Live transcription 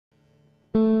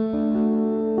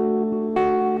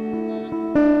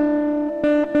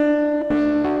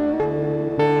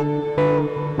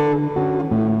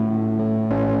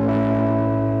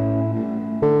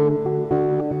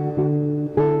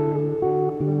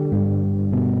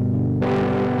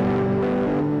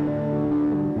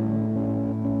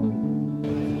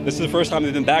This is the first time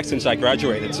they've been back since I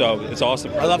graduated, so it's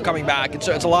awesome. I love coming back. It's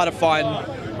a lot of fun.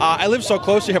 I live so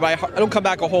close to here, but I don't come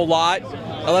back a whole lot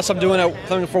unless I'm doing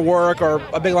something for work or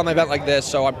a big long event like this.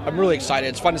 So I'm really excited.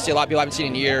 It's fun to see a lot of people I haven't seen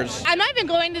in years. I'm not even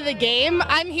going to the game.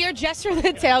 I'm here just for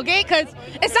the tailgate because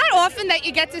it's not often that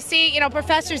you get to see,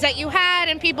 professors that you had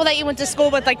and people that you went to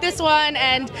school with like this one.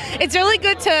 And it's really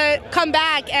good to come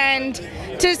back and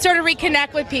to sort of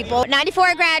reconnect with people.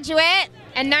 94 graduate.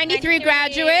 And 93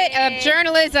 graduate of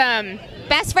journalism.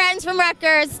 Best friends from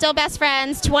Rutgers, still best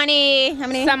friends, how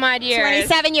many? Some odd years.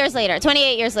 27 years later,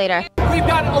 28 years later. We've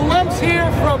got alums here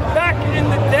from back in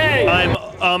the day.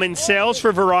 I'm in sales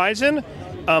for Verizon.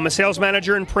 I'm a sales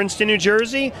manager in Princeton, New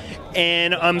Jersey,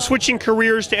 and I'm switching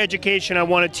careers to education. I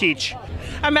want to teach.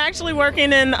 I'm actually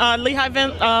working in Lehigh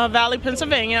Valley,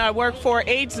 Pennsylvania. I work for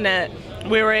AIDSnet.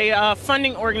 We're a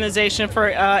funding organization for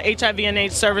HIV and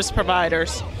AIDS service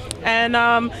providers. And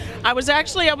I was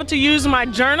actually able to use my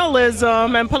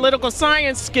journalism and political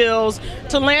science skills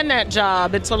to land that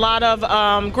job. It's a lot of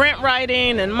grant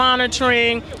writing and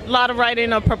monitoring, a lot of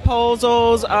writing of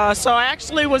proposals. So I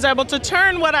actually was able to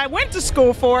turn what I went to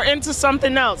school for into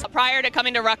something else. Prior to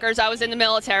coming to Rutgers, I was in the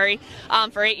military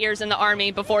for 8 years in the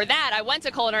Army. Before that, I went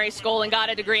to culinary school and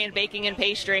got a degree in baking and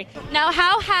pastry. Now,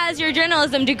 how has your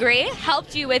journalism degree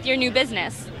helped you with your new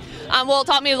business? Well, it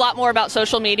taught me a lot more about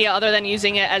social media other than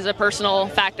using it as a personal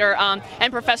factor.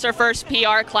 And Professor First's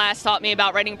PR class taught me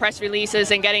about writing press releases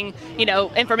and getting,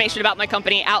 information about my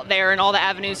company out there and all the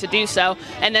avenues to do so.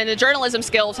 And then the journalism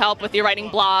skills help with your writing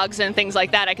blogs and things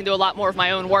like that. I can do a lot more of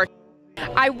my own work.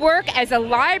 I work as a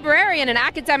librarian, an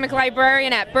academic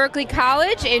librarian at Berkeley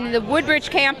College in the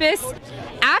Woodbridge campus.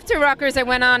 After Rutgers, I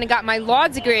went on and got my law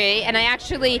degree, and I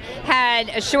actually had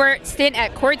a short stint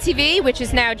at Court TV, which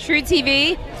is now True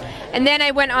TV. And then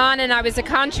I went on and I was a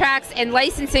contracts and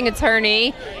licensing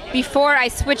attorney before I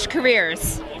switched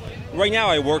careers. Right now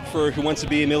I work for Who Wants to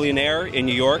Be a Millionaire in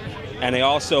New York, and I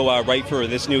also write for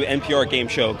this new NPR game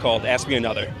show called Ask Me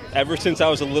Another. Ever since I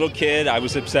was a little kid, I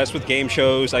was obsessed with game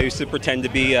shows. I used to pretend to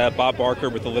be Bob Barker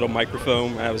with a little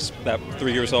microphone when I was about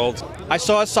 3 years old. I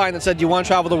saw a sign that said, "Do you want to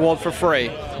travel the world for free?"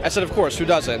 I said, of course, who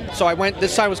doesn't? So I went,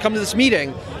 this sign was come to this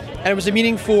meeting, and it was a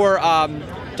meeting for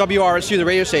WRSU, the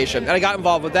radio station, and I got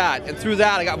involved with that. And through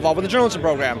that, I got involved with the journalism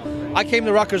program. I came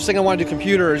to Rutgers thinking I wanted to do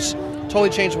computers, totally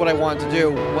changed what I wanted to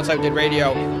do once I did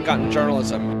radio, got into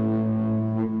journalism.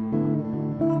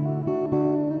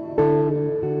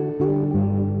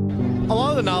 A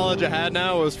lot of the knowledge I had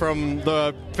now was from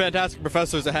the fantastic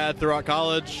professors I had throughout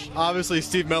college. Obviously,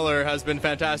 Steve Miller has been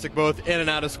fantastic both in and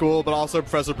out of school, but also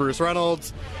Professor Bruce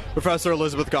Reynolds, Professor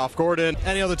Elizabeth Goff-Gordon,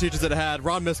 any other teachers that I had,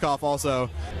 Ron Miskoff also.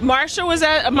 Marsha was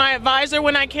my advisor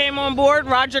when I came on board.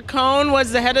 Roger Cohn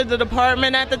was the head of the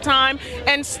department at the time.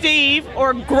 And Steve,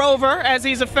 or Grover, as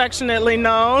he's affectionately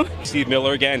known. Steve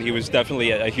Miller, again, he was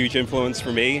definitely a huge influence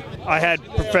for me. I had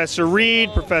Professor Reed,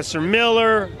 Professor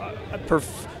Miller,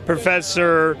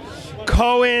 Professor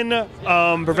Cohen,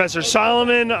 Professor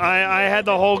Solomon. I had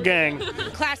the whole gang.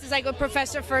 Classes like with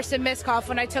Professor First and Miskoff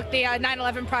when I took the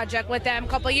 9/11 project with them a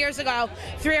couple of years ago,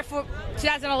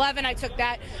 2011 I took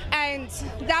that, and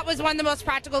that was one of the most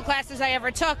practical classes I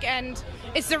ever took, and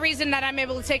it's the reason that I'm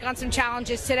able to take on some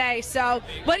challenges today. So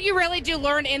what you really do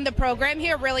learn in the program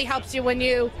here really helps you when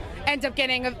you end up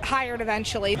getting hired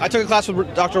eventually. I took a class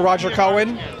with Dr. Roger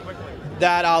Cohen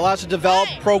that allowed us to develop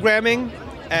programming,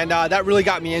 and that really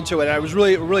got me into it. And it was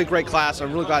really a really great class.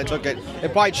 I'm really glad I took it.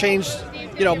 It probably changed,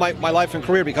 my life and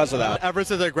career because of that. Ever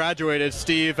since I graduated,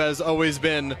 Steve has always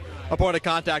been a point of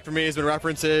contact for me. He's been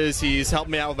references. He's helped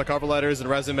me out with my cover letters and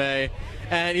resume.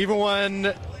 And even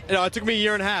when, it took me a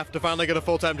year and a half to finally get a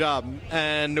full-time job.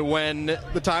 And when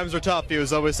the times were tough, he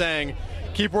was always saying,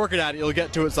 keep working at it, you'll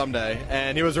get to it someday.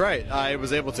 And he was right. I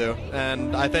was able to.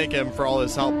 And I thank him for all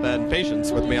his help and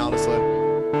patience with me, honestly.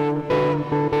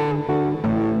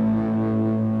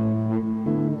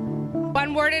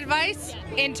 One word advice,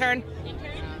 intern.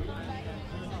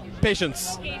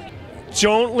 Patience.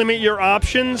 Don't limit your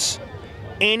options.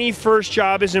 Any first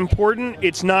job is important.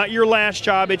 It's not your last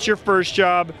job, it's your first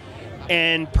job.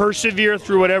 And persevere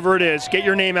through whatever it is. Get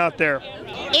your name out there.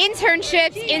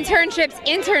 Internships, internships,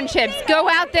 internships. Go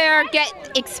out there,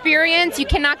 get experience. You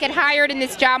cannot get hired in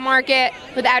this job market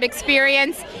without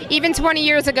experience. Even 20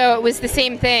 years ago, it was the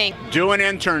same thing. Do an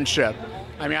internship.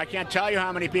 I mean, I can't tell you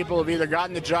how many people have either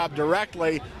gotten the job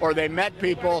directly, or they met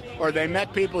people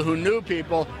who knew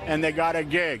people, and they got a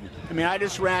gig. I mean, I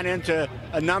just ran into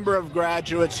a number of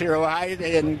graduates here who I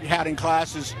had in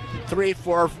classes 3,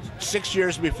 4, 6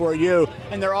 years before you,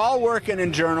 and they're all working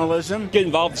in journalism. Get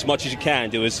involved as much as you can.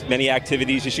 Do as many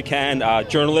activities as you can.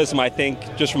 Journalism, I think,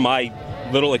 just from my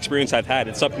little experience I've had,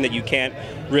 it's something that you can't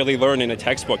really learn in a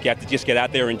textbook. You have to just get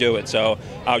out there and do it. So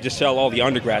I would just tell all the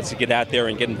undergrads to get out there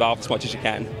and get involved as much as you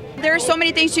can. There are so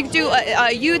many things you can do.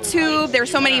 YouTube, there's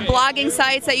so many blogging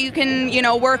sites that you can,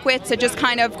 work with to just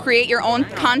kind of create your own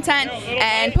content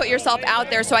and put yourself out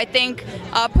there. So I think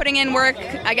putting in work,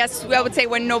 I guess I would say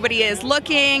when nobody is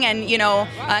looking and,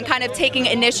 kind of taking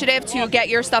initiative to get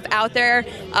your stuff out there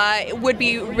would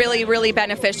be really, really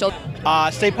beneficial.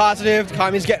 Stay positive. The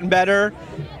economy's getting better.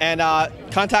 And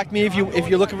contact me if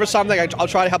you're looking for something. I'll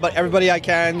try to help out everybody I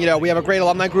can. We have a great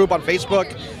alumni group on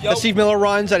Facebook that Steve Miller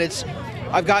runs, and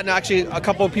I've gotten actually a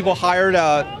couple of people hired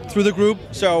through the group.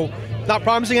 So not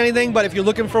promising anything, but if you're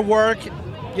looking for work,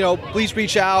 please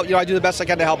reach out. I do the best I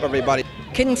can to help everybody.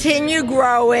 Continue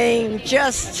growing.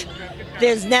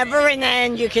 There's never an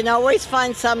end. You can always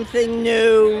find something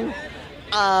new.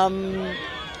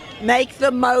 Make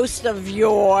the most of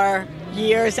your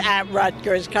years at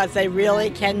Rutgers, because they really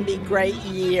can be great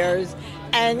years.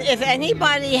 And if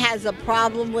anybody has a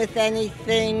problem with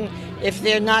anything, if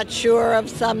they're not sure of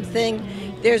something,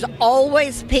 there's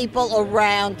always people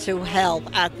around to help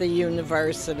at the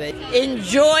university.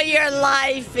 Enjoy your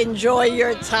life, enjoy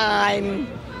your time.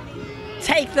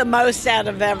 Take the most out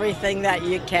of everything that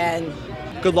you can.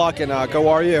 Good luck, and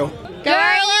go RU. Go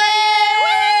RU!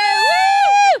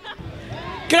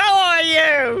 Go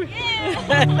RU!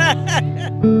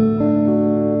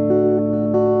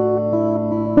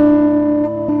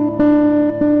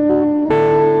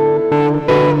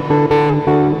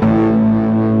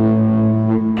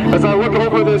 As I look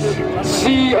over this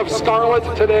sea of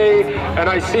scarlet today, and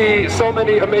I see so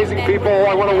many amazing people,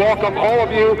 I want to welcome all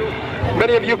of you.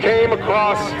 Many of you came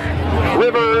across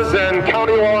rivers and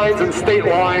county lines and state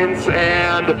lines,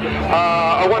 and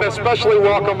I want to especially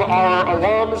welcome our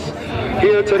alums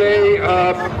here today.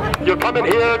 You're coming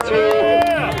here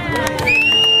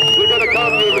you're going to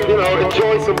come,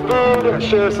 enjoy some food,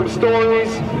 share some stories,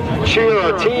 cheer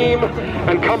our team,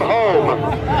 and come home.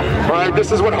 All right,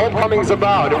 this is what homecoming's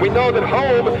about. And we know that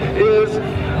home is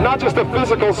not just a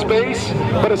physical space,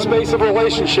 but a space of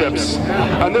relationships.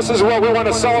 And this is what we want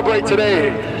to celebrate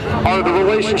today, are the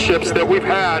relationships that we've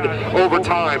had over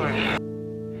time.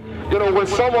 When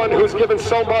someone who's given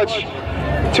so much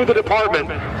to the department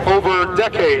over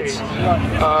decades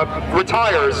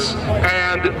retires,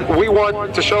 and we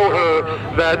want to show her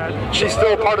that she's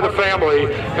still part of the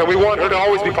family, and we want her to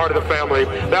always be part of the family.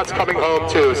 That's coming home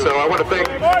too. So I want to thank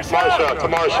Marsha,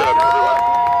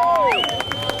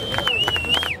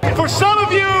 For some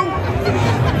of you,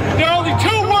 there are only 2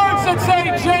 words that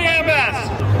say JMS.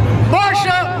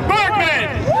 Marsha Bergman.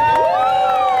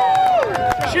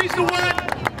 She's the one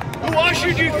who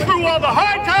ushered you through all the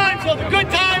hard times, all the good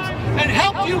times, and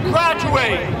helped you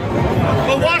graduate.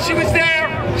 But while she was there,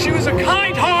 she was a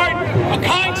kind heart, a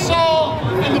kind soul,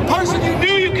 and the person you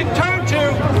knew you could turn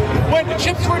to when the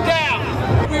chips were down.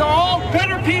 We are all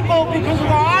better people because of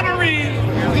our honoree,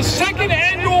 the 2nd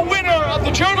annual winner of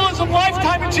the Journalism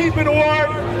Lifetime Achievement Award,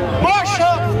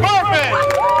 Marsha Bergman.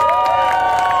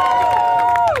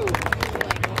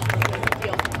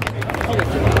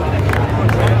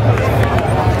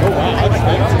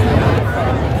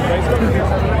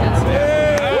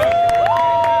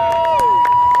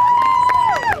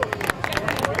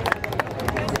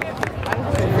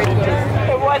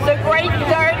 It was a great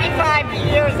 35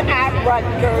 years at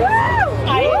Rutgers.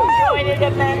 I enjoyed it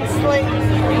immensely.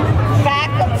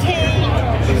 Faculty,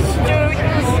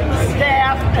 students,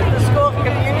 staff at the School of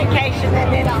Communication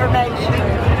and Information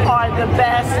are the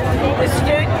best. The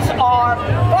students are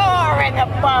far and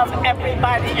above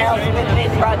everybody else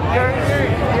within Rutgers.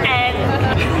 And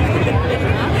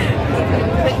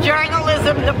the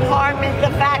journalism department,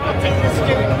 the faculty, the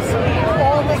students,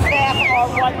 all the staff are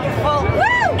wonderful.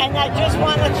 And I just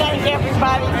want to thank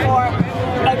everybody for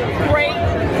a great,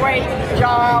 great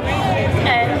job.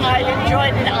 And I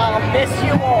enjoyed it. I'll miss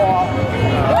you all.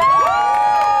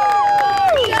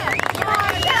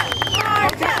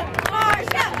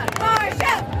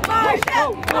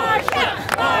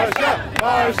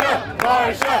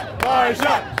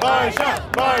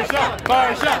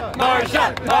 Marsha.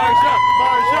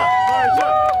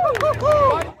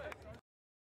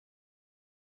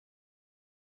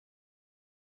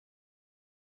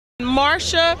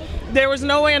 Marsha, there was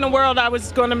no way in the world I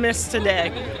was going to miss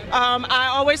today. I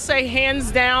always say,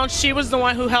 hands down, she was the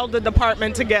one who held the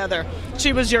department together.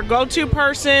 She was your go-to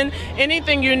person.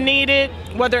 Anything you needed,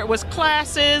 whether it was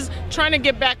classes, trying to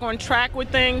get back on track with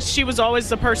things, she was always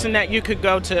the person that you could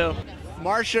go to.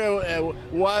 Marsha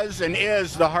was and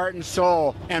is the heart and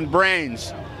soul and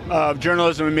brains of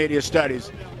journalism and media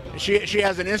studies. She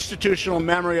has an institutional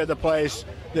memory of the place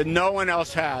that no one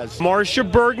else has. Marsha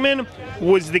Bergman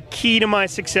was the key to my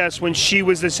success when she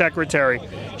was the secretary.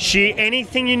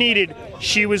 Anything you needed,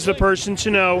 she was the person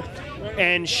to know,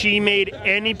 and she made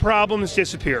any problems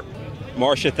disappear.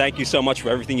 Marsha, thank you so much for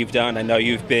everything you've done. I know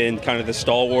you've been kind of the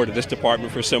stalwart of this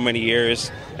department for so many years,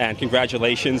 and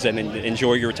congratulations and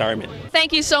enjoy your retirement.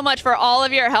 Thank you so much for all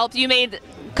of your help. You made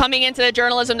coming into the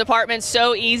journalism department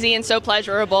so easy and so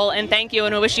pleasurable, and thank you,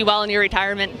 and we wish you well in your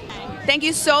retirement. Thank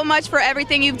you so much for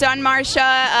everything you've done,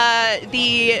 Marsha.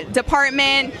 The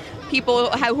department, people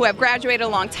who have graduated a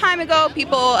long time ago,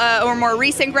 people or more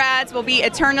recent grads will be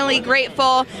eternally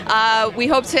grateful. We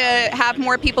hope to have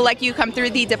more people like you come through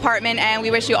the department, and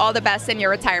we wish you all the best in your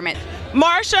retirement.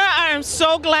 Marsha, I am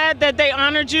so glad that they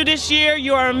honored you this year.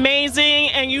 You are amazing,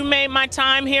 and you made my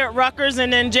time here at Rutgers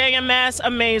and then JMS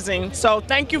amazing. So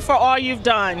thank you for all you've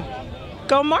done.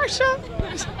 Go Marsha!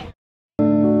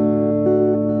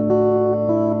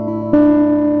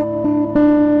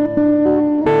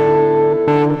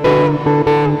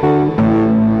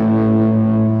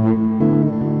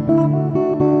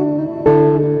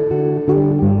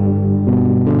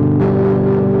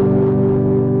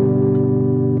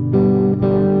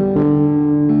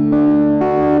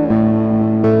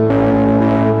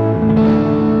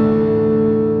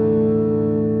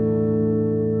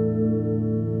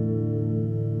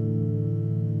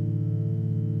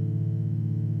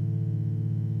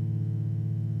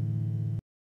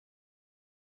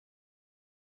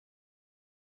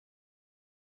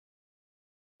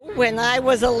 When I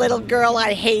was a little girl,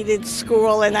 I hated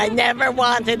school and I never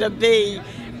wanted to be.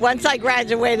 Once I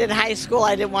graduated high school,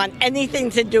 I didn't want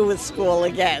anything to do with school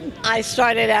again. I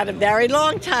started out a very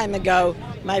long time ago.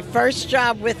 My first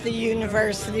job with the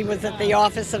university was at the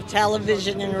Office of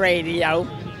Television and Radio.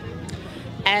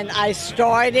 And I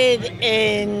started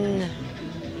in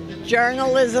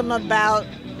journalism about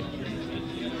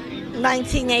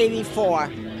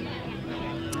 1984.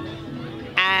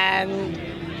 And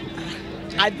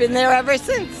I've been there ever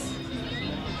since.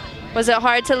 Was it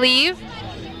hard to leave?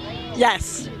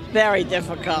 Yes, very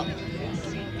difficult.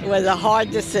 It was a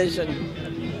hard decision.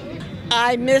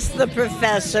 I miss the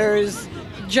professors.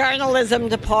 Journalism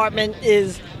department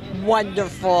is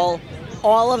wonderful.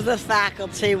 All of the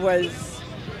faculty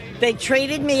they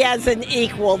treated me as an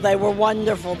equal. They were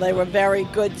wonderful. They were very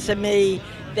good to me.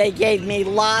 They gave me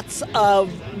lots of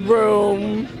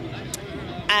room,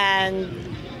 and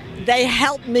they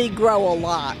helped me grow a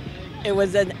lot. It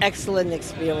was an excellent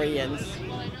experience.